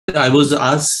I was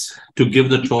asked to give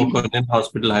the talk on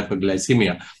in-hospital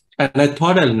hyperglycemia, and I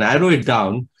thought I'll narrow it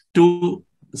down to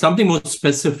something more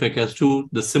specific as to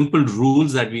the simple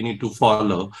rules that we need to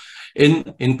follow in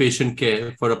inpatient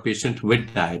care for a patient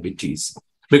with diabetes.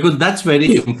 Because that's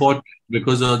very important,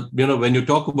 because when you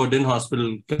talk about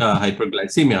in-hospital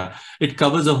hyperglycemia, it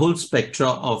covers a whole spectrum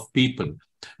of people.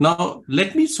 Now,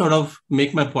 let me sort of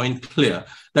make my point clear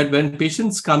that when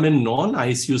patients come in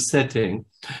non-ICU setting,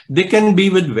 they can be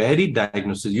with varied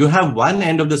diagnoses. You have one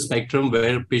end of the spectrum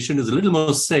where a patient is a little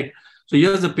more sick. So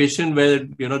here's a patient where,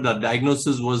 the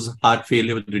diagnosis was heart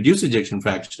failure with reduced ejection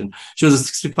fraction. She was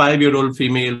a 65-year-old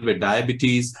female with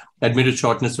diabetes, admitted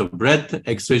shortness of breath,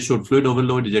 X-ray showed fluid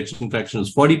overload, ejection fraction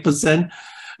was 40%.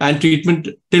 And treatment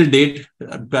till date,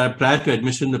 prior to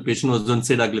admission, the patient was on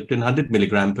sitagliptin 100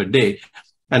 milligram per day.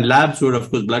 And labs were,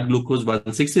 of course, blood glucose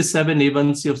 167,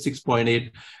 A1C of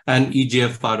 6.8, and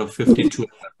eGFR of 52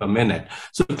 per minute.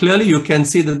 So clearly, you can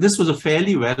see that this was a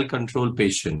fairly well-controlled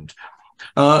patient.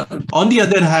 On the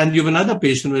other hand, you have another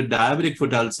patient with diabetic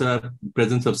foot ulcer,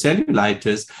 presence of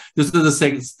cellulitis. This is a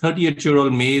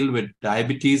 38-year-old male with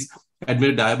diabetes,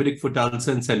 admitted diabetic foot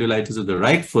ulcer and cellulitis of the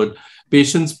right foot.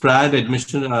 Patient's prior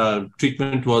admission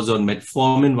treatment was on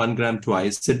metformin 1 gram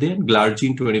twice a day and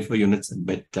glargine 24 units at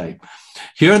bedtime.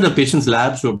 Here, the patient's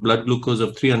labs were blood glucose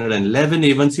of 311,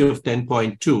 A1C of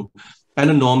 10.2, and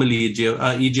a normal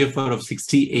eGFR of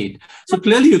 68. So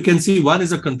clearly, you can see one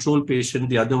is a controlled patient,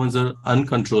 the other one's an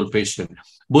uncontrolled patient,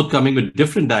 both coming with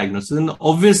different diagnoses. And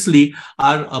obviously,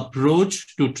 our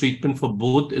approach to treatment for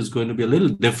both is going to be a little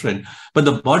different. But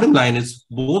the bottom line is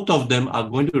both of them are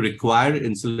going to require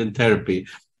insulin therapy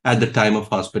at the time of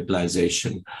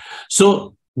hospitalization.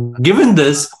 So given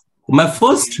this, my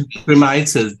first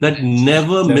premise is that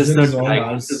never miss the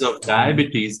diagnosis of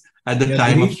diabetes at the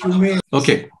time of...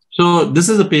 Okay. So this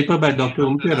is a paper by Dr.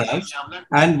 Umke Raj,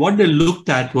 and what they looked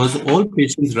at was all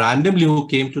patients randomly who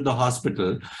came to the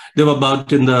hospital. There were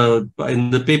about in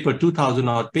the paper 2,000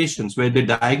 odd patients where they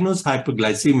diagnosed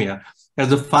hyperglycemia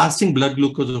as a fasting blood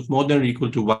glucose of more than or equal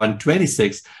to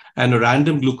 126 and a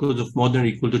random glucose of more than or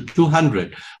equal to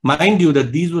 200. Mind you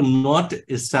that these were not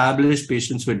established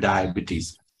patients with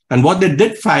diabetes. And what they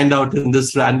did find out in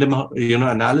this random,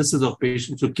 analysis of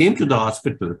patients who came to the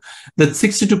hospital, that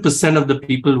 62% of the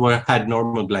people had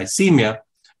normal glycemia,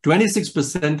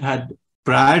 26% had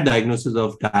prior diagnosis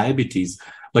of diabetes,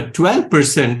 but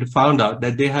 12% found out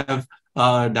that they have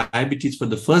diabetes for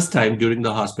the first time during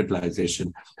the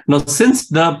hospitalization. Now, since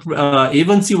the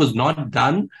A1C was not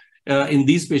done in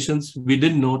these patients, we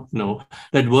did not know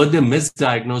that were they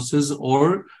misdiagnosis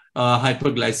or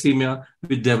hyperglycemia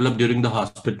we developed during the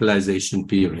hospitalization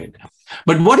period.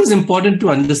 But what is important to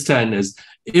understand is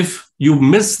if you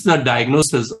miss the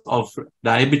diagnosis of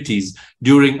diabetes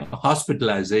during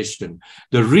hospitalization,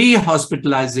 the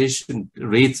re-hospitalization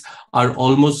rates are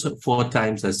almost 4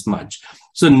 times as much.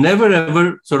 So never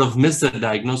ever sort of miss the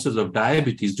diagnosis of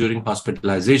diabetes during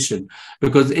hospitalization,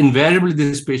 because invariably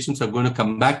these patients are going to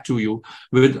come back to you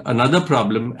with another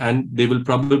problem and they will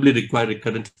probably require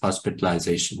recurrent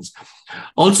hospitalizations.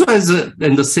 Also,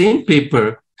 in the same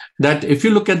paper, that if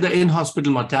you look at the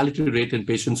in-hospital mortality rate in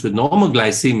patients with normal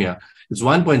glycemia, it's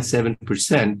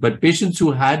 1.7%, but patients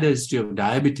who had a history of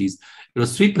diabetes, it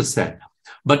was 3%.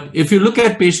 But if you look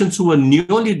at patients who were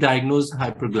newly diagnosed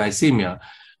hyperglycemia,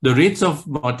 the rates of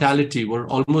mortality were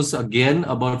almost again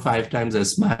about 5 times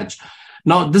as much.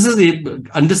 Now, this is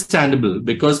understandable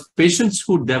because patients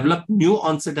who develop new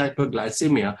onset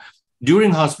hyperglycemia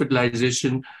during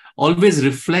hospitalization always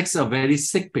reflects a very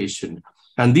sick patient.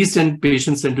 And these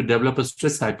patients tend to develop a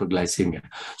stress hyperglycemia.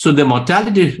 So the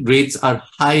mortality rates are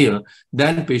higher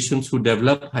than patients who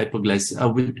develop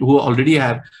hyperglycemia, who already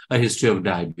have a history of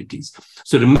diabetes.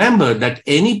 So remember that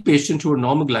any patient who are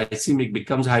normal glycemic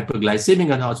becomes hyperglycemic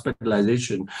at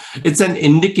hospitalization. It's an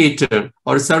indicator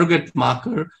or a surrogate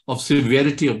marker of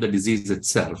severity of the disease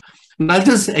itself. And I'll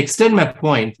just extend my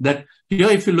point that here,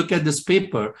 if you look at this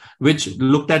paper, which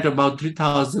looked at about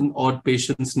 3,000 odd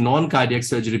patients, non-cardiac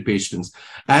surgery patients,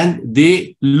 and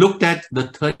they looked at the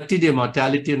 30-day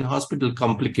mortality and hospital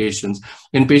complications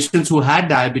in patients who had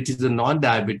diabetes and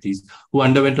non-diabetes who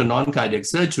underwent a non-cardiac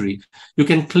surgery, you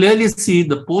can clearly see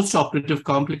the post-operative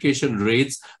complication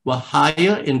rates were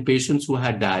higher in patients who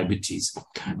had diabetes.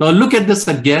 Now, look at this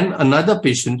again, another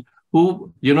patient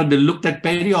who, they looked at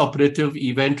perioperative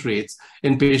event rates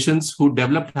in patients who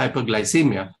developed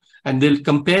hyperglycemia, and they'll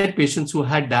compare patients who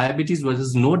had diabetes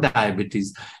versus no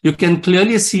diabetes. You can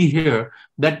clearly see here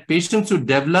that patients who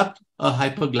developed a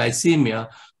hyperglycemia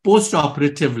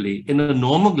post-operatively in a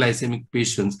normal glycemic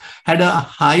patients had a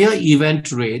higher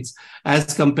event rates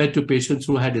as compared to patients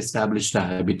who had established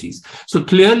diabetes. So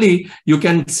clearly, you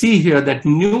can see here that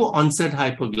new onset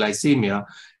hyperglycemia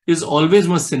is always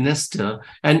more sinister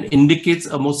and indicates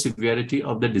a more severity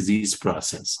of the disease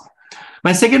process.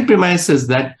 My second premise is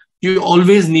that you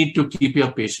always need to keep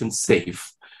your patients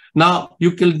safe. Now,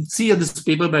 you can see this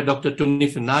paper by Dr. Tony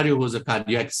Fenario, who is a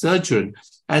cardiac surgeon,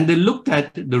 and they looked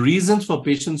at the reasons for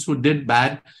patients who did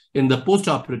bad in the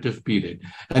post-operative period.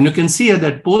 And you can see here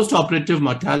that post-operative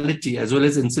mortality, as well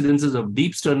as incidences of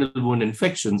deep sternal wound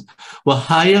infections, were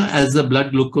higher as the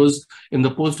blood glucose in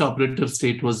the post-operative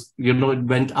state was, it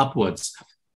went upwards.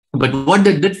 But what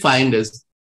they did find is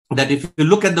that if you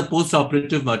look at the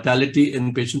post-operative mortality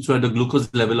in patients who had a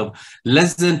glucose level of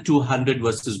less than 200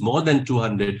 versus more than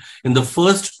 200 in the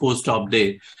first post-op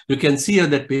day, you can see here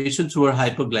that patients who were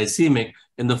hypoglycemic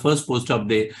in the first post-op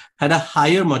day had a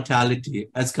higher mortality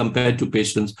as compared to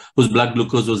patients whose blood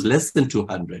glucose was less than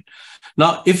 200.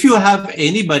 Now, if you have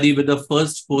anybody with a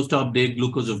first post-op day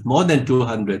glucose of more than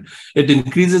 200, it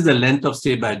increases the length of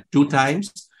stay by 2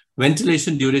 times,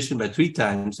 ventilation duration by 3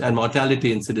 times, and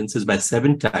mortality incidences by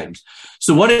 7 times.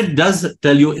 So what it does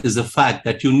tell you is the fact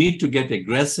that you need to get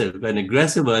aggressive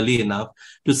early enough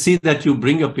to see that you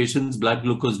bring your patient's blood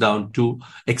glucose down to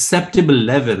acceptable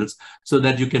levels so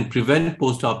that you can prevent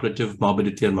post-operative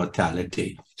morbidity and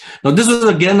mortality. Now, this was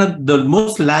again the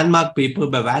most landmark paper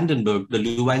by Vandenberg, the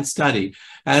Lewine study,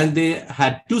 and they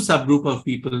had 2 subgroups of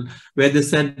people where they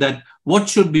said that what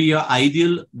should be your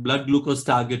ideal blood glucose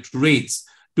target rates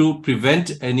to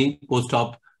prevent any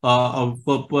post-op,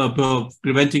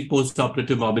 preventing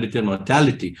post-operative morbidity and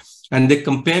mortality. And they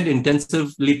compared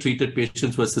intensively treated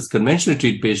patients versus conventionally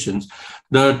treated patients.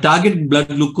 The target blood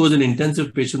glucose in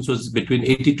intensive patients was between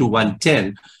 80 to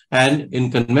 110, and in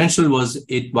conventional was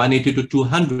 180 to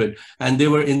 200, and they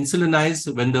were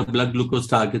insulinized when the blood glucose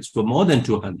targets were more than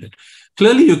 200.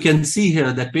 Clearly, you can see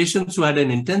here that patients who had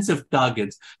an intensive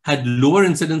target had lower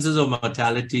incidences of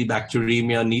mortality,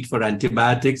 bacteremia, need for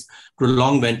antibiotics,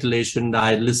 prolonged ventilation,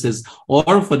 dialysis,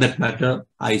 or for that matter,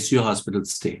 ICU hospital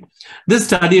stay. This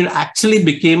study actually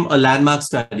became a landmark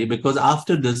study because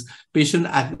after this,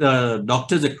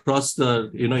 doctors across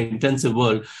the intensive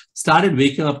world started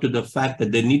waking up to the fact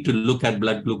that they need to look at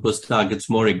blood glucose targets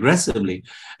more aggressively.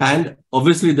 And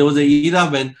obviously, there was an era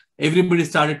when everybody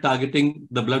started targeting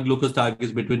the blood glucose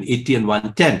targets between 80 and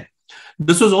 110.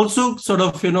 This was also sort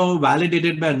of,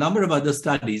 validated by a number of other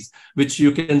studies, which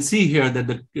you can see here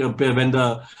that when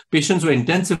the patients were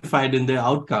intensified in their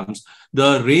outcomes,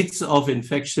 the rates of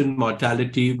infection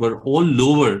mortality were all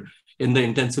lower in the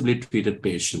intensively treated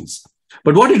patients.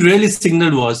 But what it really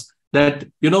signaled was that,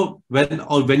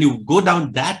 when you go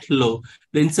down that low,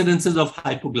 the incidences of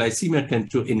hypoglycemia tend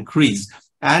to increase.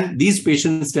 And these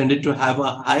patients tended to have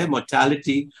a higher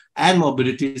mortality and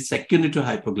morbidity secondary to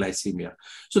hypoglycemia.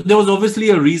 So there was obviously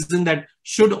a reason that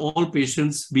should all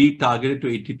patients be targeted to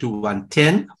 80 to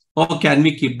 110, or can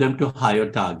we keep them to higher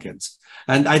targets?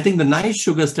 And I think the NICE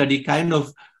sugar study kind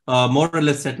of more or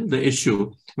less settled the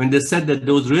issue when they said that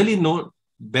there was really no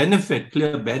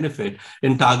clear benefit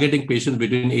in targeting patients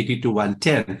between 80 to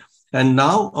 110. And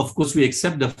now, of course, we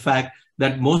accept the fact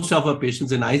that most of our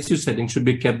patients in ICU setting should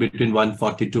be kept between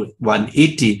 140 to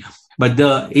 180. But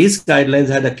the ACE guidelines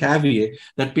had a caveat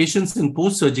that patients in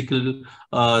post-surgical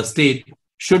state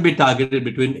should be targeted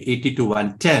between 80 to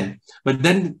 110. But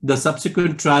then the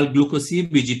subsequent trial,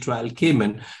 glucose-CBG trial, came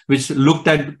in, which looked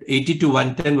at 80 to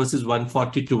 110 versus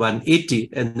 140 to 180,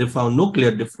 and they found no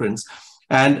clear difference.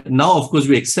 And now, of course,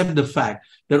 we accept the fact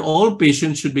that all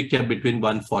patients should be kept between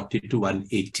 140 to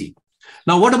 180.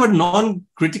 Now, what about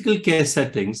non-critical care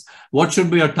settings? What should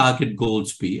be our target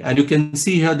goals be? And you can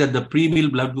see here that the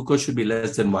pre-meal blood glucose should be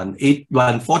less than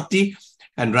 140,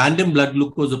 and random blood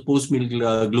glucose or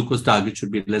post-meal glucose target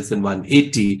should be less than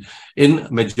 180 in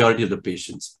majority of the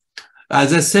patients.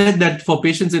 As I said, that for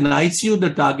patients in ICU,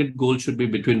 the target goal should be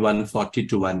between 140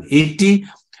 to 180.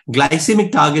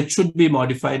 Glycemic target should be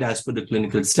modified as per the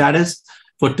clinical status.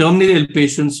 For terminally ill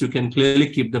patients, you can clearly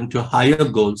keep them to higher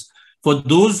goals. For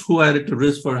those who are at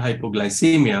risk for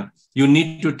hypoglycemia, you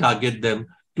need to target them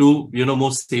to,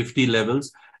 more safety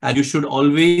levels, and you should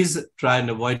always try and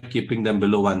avoid keeping them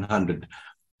below 100.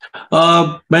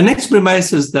 My next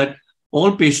premise is that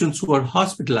all patients who are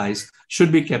hospitalized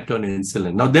should be kept on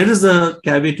insulin. Now, there is a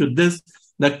caveat to this,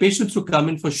 that patients who come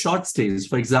in for short stays,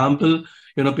 for example,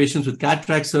 patients with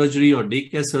cataract surgery or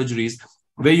daycare surgeries,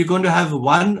 where you're going to have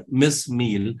one missed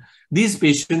meal, these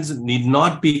patients need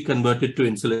not be converted to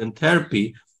insulin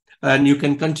therapy, and you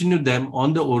can continue them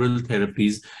on the oral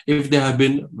therapies if they have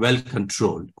been well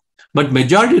controlled. But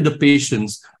majority of the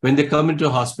patients, when they come into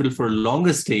a hospital for a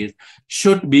longer stay,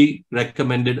 should be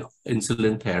recommended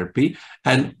insulin therapy,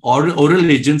 and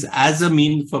oral agents as a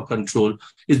mean for control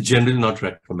is generally not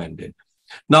recommended.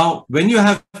 Now, when you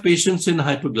have patients in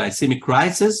hypoglycemic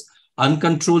crisis,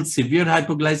 uncontrolled severe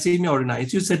hypoglycemia, or in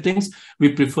ICU settings,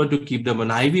 we prefer to keep them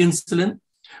on IV insulin.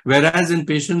 Whereas in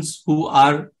patients who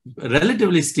are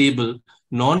relatively stable,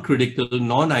 non-critical,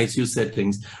 non-ICU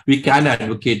settings, we can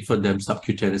advocate for them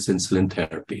subcutaneous insulin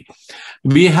therapy.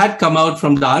 We had come out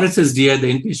from the RSSDI,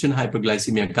 the inpatient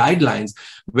hypoglycemia guidelines,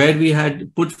 where we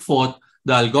had put forth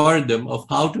the algorithm of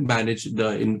how to manage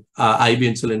the IV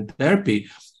insulin therapy.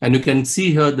 And you can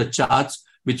see here the charts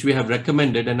which we have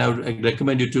recommended, and I would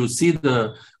recommend you to see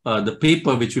the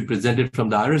paper which we presented from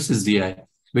the RSSDI,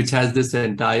 which has this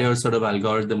entire sort of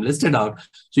algorithm listed out.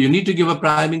 So you need to give a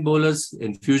priming bolus,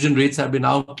 infusion rates have been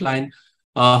outlined,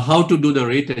 how to do the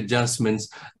rate adjustments,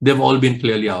 they've all been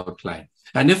clearly outlined.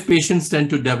 And if patients tend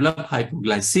to develop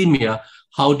hypoglycemia,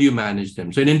 how do you manage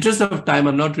them? So in interest of time,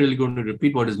 I'm not really going to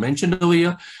repeat what is mentioned over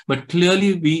here, but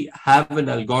clearly we have an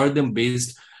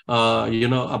algorithm-based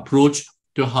approach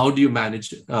to how do you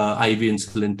manage IV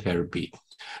insulin therapy.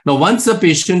 Now, once a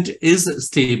patient is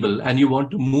stable and you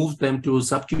want to move them to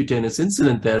subcutaneous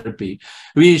insulin therapy,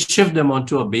 we shift them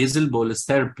onto a basal bolus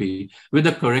therapy with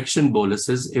the correction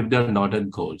boluses if they're not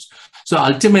at goals. So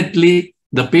ultimately,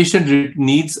 the patient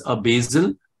needs a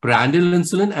basal prandial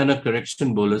insulin and a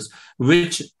correction bolus,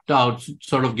 which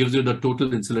sort of gives you the total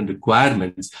insulin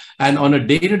requirements. And on a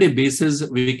day-to-day basis,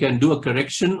 we can do a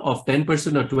correction of 10%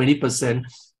 or 20%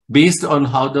 based on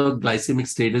how the glycemic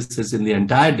status is in the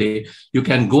entire day. You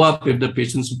can go up if the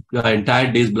patient's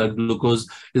entire day's blood glucose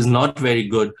is not very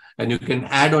good, and you can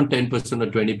add on 10%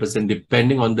 or 20%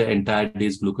 depending on the entire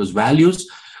day's glucose values.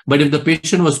 But if the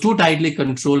patient was too tightly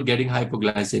controlled, getting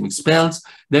hypoglycemic spells,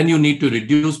 then you need to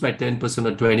reduce by 10%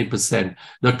 or 20%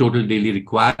 the total daily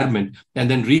requirement,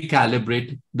 and then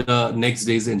recalibrate the next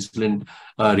day's insulin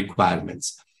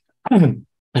requirements.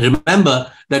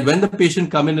 Remember that when the patient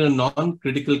comes in a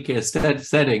non-critical care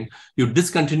setting, you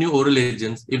discontinue oral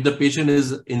agents. If the patient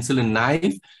is insulin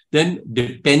naive, then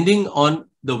depending on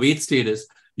the weight status,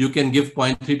 you can give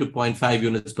 0.3 to 0.5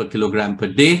 units per kilogram per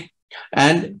day.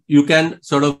 And you can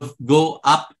sort of go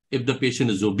up if the patient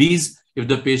is obese. If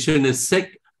the patient is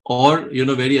sick or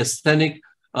very asthenic,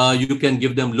 you can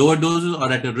give them lower doses, or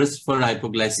at a risk for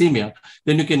hypoglycemia,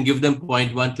 then you can give them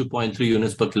 0.1 to 0.3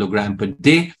 units per kilogram per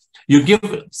day. You give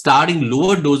starting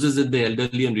lower doses in the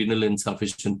elderly and renal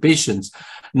insufficient patients.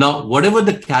 Now, whatever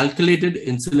the calculated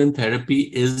insulin therapy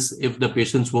is, if the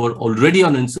patients were already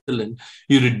on insulin,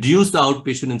 you reduce the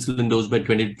outpatient insulin dose by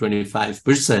 20 to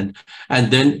 25%,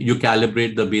 and then you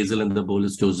calibrate the basal and the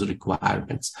bolus dose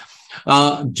requirements.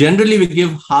 Generally, we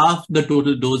give half the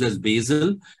total dose as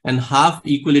basal and half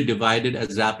equally divided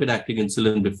as rapid-acting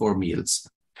insulin before meals.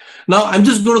 Now, I'm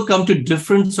just going to come to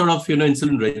different sort of,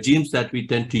 insulin regimes that we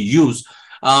tend to use.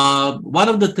 One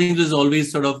of the things is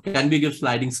always sort of, can we give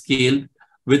sliding scale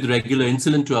with regular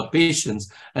insulin to our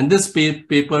patients? And this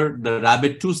paper, the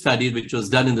RABBIT-2 study, which was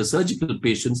done in the surgical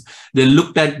patients, they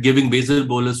looked at giving basal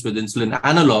bolus with insulin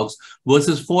analogs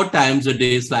versus 4 times a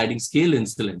day sliding scale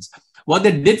insulins. What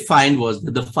they did find was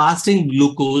that the fasting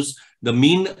glucose, the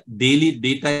mean daily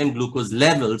daytime glucose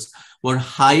levels were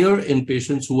higher in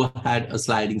patients who had a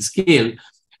sliding scale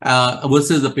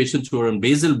versus the patients who were on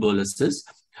basal boluses.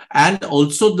 And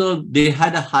also they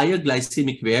had a higher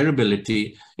glycemic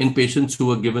variability in patients who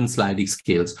were given sliding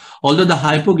scales. Although the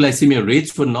hypoglycemia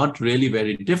rates were not really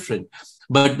very different,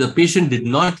 but the patient did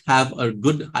not have a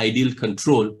good ideal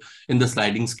control in the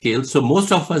sliding scale. So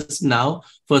most of us now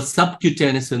for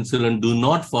subcutaneous insulin do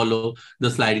not follow the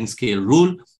sliding scale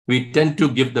rule. We tend to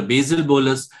give the basal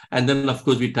bolus, and then of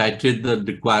course we titrate the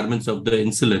requirements of the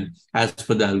insulin as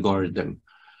per the algorithm.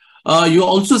 You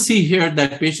also see here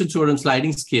that patients who are on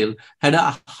sliding scale had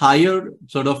a higher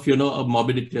sort of,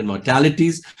 morbidity and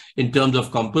mortalities in terms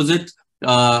of composite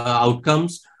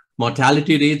outcomes,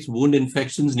 mortality rates, wound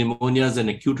infections, pneumonias, and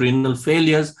acute renal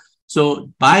failures. So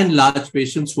by and large,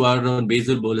 patients who are on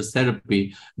basal bolus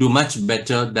therapy do much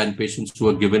better than patients who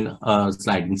are given a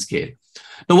sliding scale.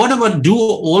 Now, what about, do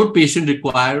all patients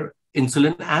require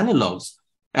insulin analogs?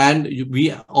 And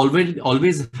we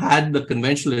always had the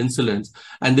conventional insulins,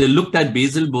 and they looked at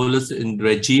basal bolus in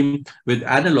regime with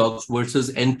analogs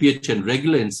versus NPH and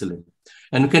regular insulin.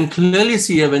 And you can clearly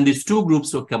see here when these two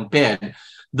groups were compared,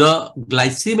 the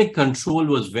glycemic control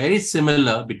was very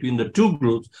similar between the two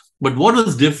groups, but what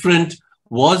was different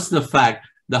was the fact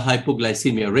the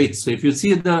hypoglycemia rates. So if you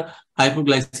see the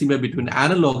hypoglycemia between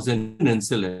analogs and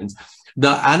insulins,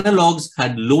 the analogs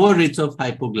had lower rates of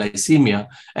hypoglycemia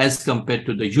as compared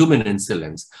to the human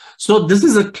insulins. So this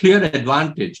is a clear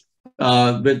advantage.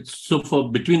 So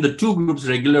for between the two groups,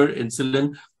 regular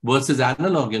insulin versus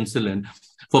analog insulin,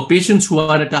 for patients who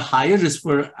are at a higher risk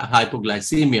for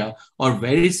hypoglycemia or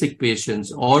very sick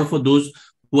patients, or for those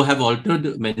who have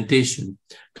altered mentation,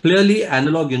 clearly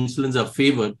analog insulins are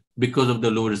favored because of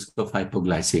the low risk of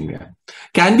hypoglycemia.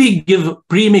 Can we give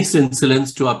pre-mixed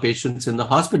insulins to our patients in the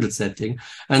hospital setting?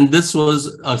 And this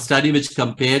was a study which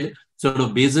compared sort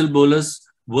of basal bolus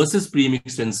versus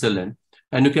pre-mixed insulin.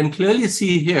 And you can clearly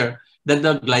see here that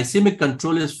the glycemic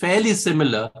control is fairly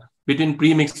similar between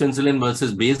pre-mixed insulin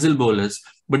versus basal bolus.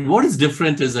 But what is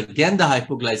different is, again, the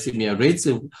hypoglycemia rates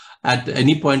at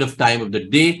any point of time of the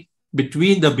day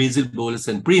between the basal bolus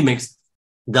and pre-mixed.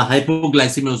 The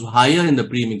hypoglycemia was higher in the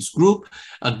premixed group.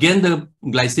 Again, the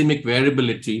glycemic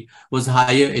variability was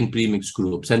higher in premixed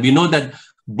groups. And we know that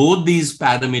both these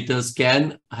parameters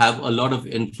can have a lot of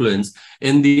influence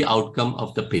in the outcome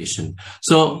of the patient.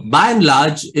 So by and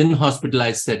large, in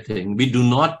hospitalized setting, we do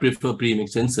not prefer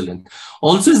premixed insulin.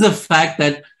 Also is the fact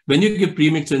that when you give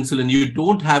premixed insulin, you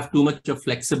don't have too much of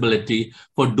flexibility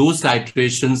for dose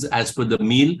titrations as per the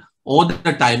meal or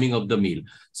the timing of the meal.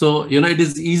 So, it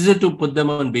is easier to put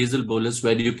them on basal bolus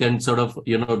where you can sort of,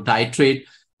 titrate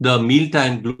the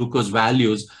mealtime glucose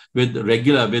values with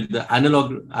the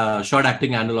analog,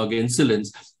 short-acting analog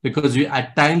insulins, because we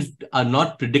at times are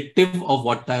not predictive of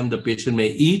what time the patient may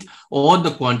eat or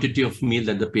the quantity of meal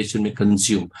that the patient may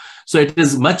consume. So it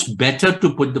is much better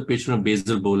to put the patient on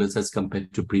basal bolus as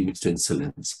compared to premixed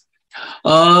insulins.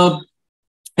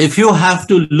 If you have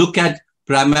to look at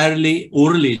primarily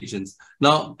oral agents.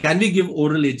 Now, can we give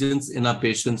oral agents in our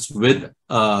patients with,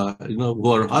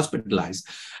 who are hospitalized?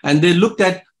 And they looked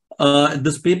at,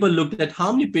 this paper looked at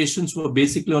how many patients were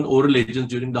basically on oral agents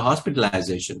during the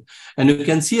hospitalization. And you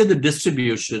can see the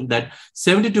distribution that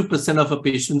 72% of our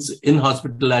patients in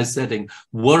hospitalized setting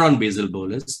were on basal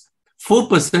bolus.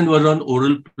 4% were on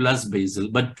oral plus basal,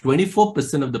 but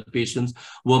 24% of the patients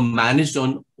were managed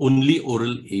on only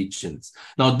oral agents.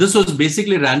 Now, this was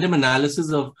basically random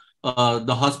analysis of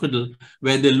the hospital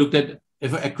where they looked at,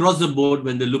 across the board,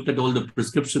 when they looked at all the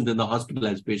prescriptions in the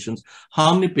hospitalized patients,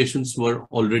 how many patients were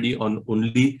already on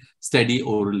only steady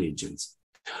oral agents.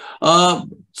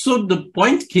 So the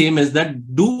point came is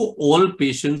that, do all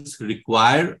patients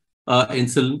require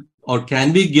insulin? Or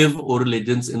can we give oral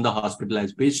agents in the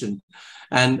hospitalized patient?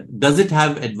 And does it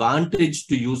have advantage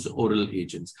to use oral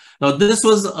agents? Now, this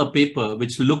was a paper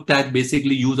which looked at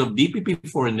basically use of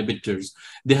DPP-4 inhibitors.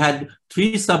 They had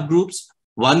 3 subgroups.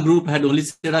 One group had only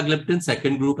sitagliptin,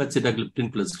 second group had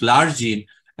sitagliptin plus glargine,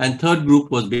 and third group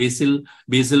was basal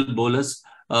bolus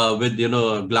with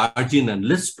glargine and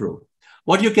lispro.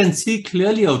 What you can see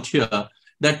clearly out here,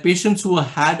 that patients who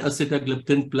had a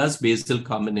sitagliptin plus basal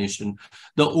combination,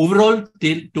 the overall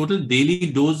total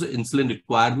daily dose insulin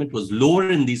requirement was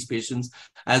lower in these patients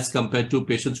as compared to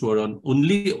patients who are on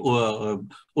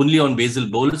only on basal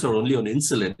bolus or only on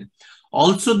insulin.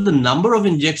 Also, the number of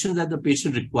injections that the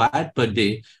patient required per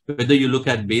day, whether you look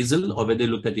at basal or whether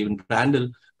you look at even prandial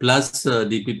plus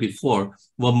DPP-4,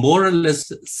 were more or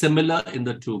less similar in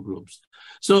the two groups.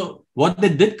 So what they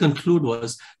did conclude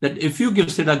was that if you give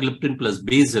sitagliptin plus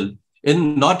basal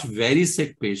in not very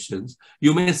sick patients,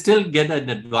 you may still get an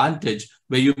advantage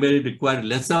where you may require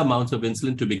lesser amounts of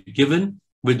insulin to be given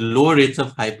with lower rates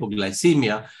of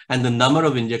hypoglycemia, and the number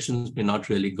of injections may not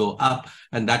really go up.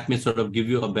 And that may sort of give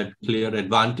you a better clear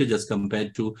advantage as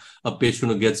compared to a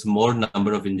patient who gets more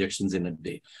number of injections in a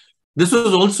day. This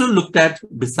was also looked at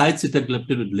besides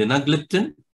sitagliptin with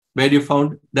linagliptin, where you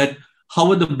found that how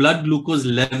are the blood glucose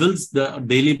levels, the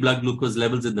daily blood glucose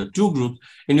levels in the two groups,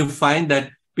 and you find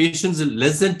that patients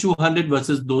less than 200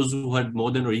 versus those who had more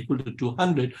than or equal to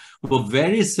 200 were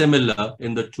very similar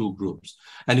in the two groups.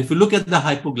 And if you look at the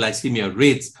hypoglycemia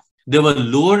rates, they were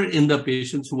lower in the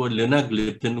patients who were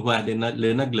linagliptin, who had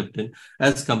linagliptin,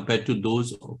 as compared to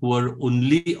those who were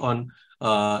only on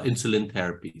insulin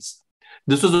therapies.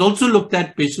 This was also looked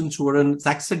at patients who were on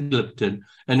saxagliptin,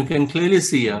 and you can clearly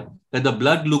see here that the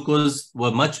blood glucose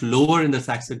were much lower in the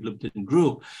saxagliptin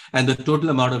group, and the total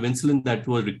amount of insulin that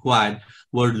was required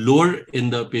were lower in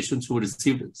the patients who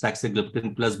received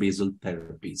saxagliptin plus basal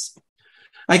therapies.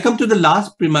 I come to the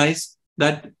last premise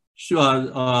that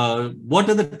what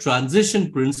are the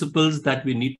transition principles that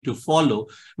we need to follow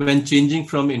when changing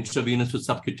from intravenous to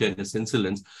subcutaneous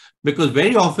insulins? Because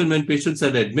very often when patients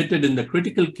are admitted in the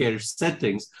critical care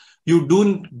settings, you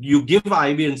give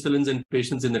IV insulins in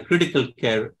patients in the critical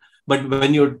care, But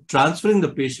when you're transferring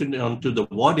the patient onto the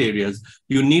ward areas,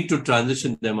 you need to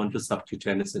transition them onto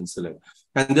subcutaneous insulin.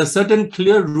 And there are certain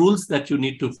clear rules that you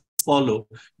need to follow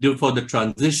for the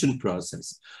transition process.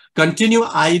 Continue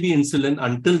IV insulin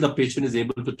until the patient is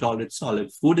able to tolerate solid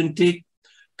food intake.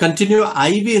 Continue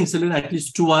IV insulin at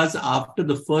least 2 hours after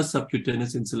the first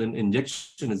subcutaneous insulin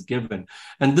injection is given.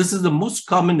 And this is the most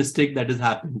common mistake that has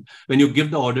happened when you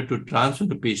give the order to transfer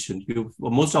the patient.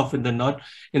 Most often than not,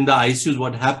 in the ICUs,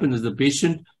 what happens is the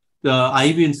patient, the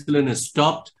IV insulin is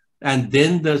stopped, and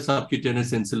then the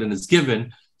subcutaneous insulin is given.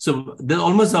 So there's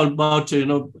almost about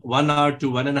 1 hour to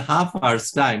 1.5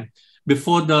 hours time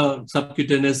before the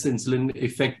subcutaneous insulin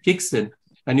effect kicks in.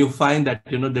 And you find that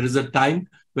there is a time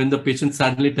when the patient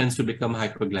suddenly tends to become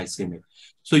hyperglycemic.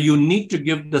 So you need to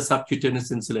give the subcutaneous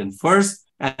insulin first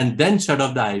and then shut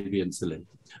off the IV insulin.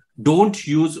 Don't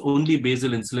use only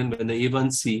basal insulin when the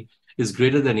A1C is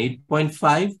greater than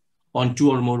 8.5 on 2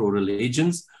 or more oral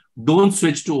agents. Don't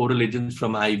switch to oral agents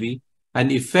from IV. And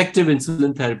effective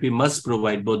insulin therapy must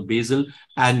provide both basal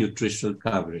and nutritional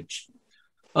coverage.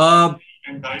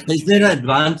 Is there an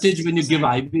advantage when you give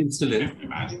IV insulin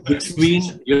between,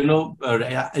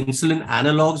 insulin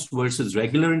analogs versus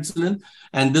regular insulin?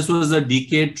 And this was a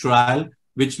decade trial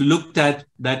which looked at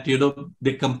that,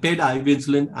 they compared IV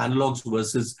insulin analogs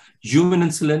versus human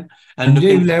insulin. And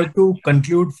you'll have to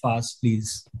conclude fast,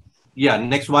 please. Yeah,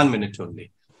 next 1 minute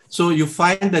only. So you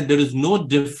find that there is no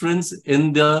difference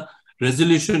in the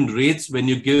resolution rates when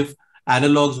you give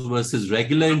analogs versus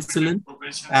regular insulin,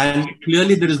 and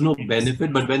clearly there is no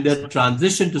benefit, but when they're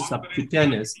transitioned to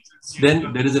subcutaneous,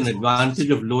 then there is an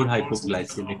advantage of lower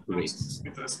hypoglycemic rates.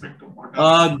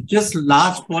 Just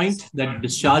last point, that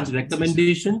discharge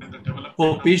recommendation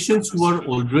for patients who are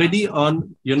already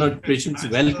on, patients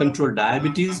well-controlled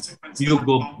diabetes, you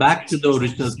go back to the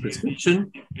original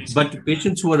prescription, but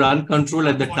patients who are uncontrolled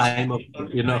at the time of,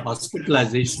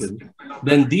 hospitalization,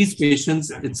 then these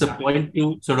patients, it's a point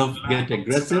to sort of get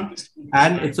aggressive,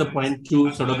 and it's a point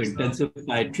to sort of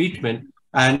intensify treatment.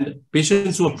 And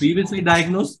patients who are previously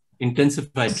diagnosed,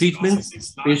 intensify treatment.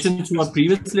 Patients who are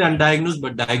previously undiagnosed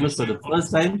but diagnosed for the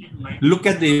first time, look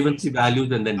at the A1C values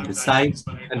and then decide.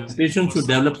 And patients who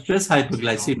develop stress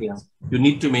hyperglycemia, you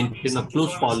need to maintain a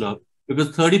close follow-up,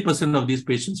 because 30% of these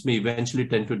patients may eventually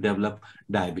tend to develop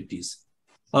diabetes.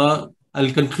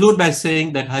 I'll conclude by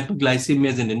saying that hyperglycemia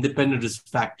is an independent risk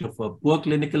factor for poor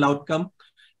clinical outcome.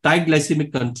 Tight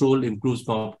glycemic control improves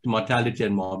mortality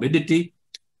and morbidity.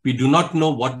 We do not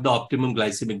know what the optimum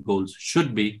glycemic goals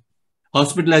should be.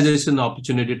 Hospitalization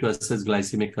opportunity to assess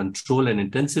glycemic control and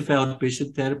intensify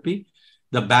outpatient therapy.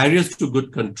 The barriers to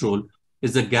good control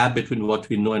is the gap between what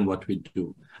we know and what we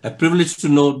do. I'm privileged to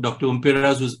know Dr.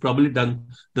 Umpiras, who's probably done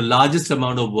the largest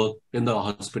amount of work in the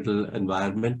hospital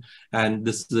environment, and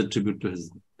this is a tribute to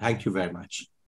his. Thank you very much.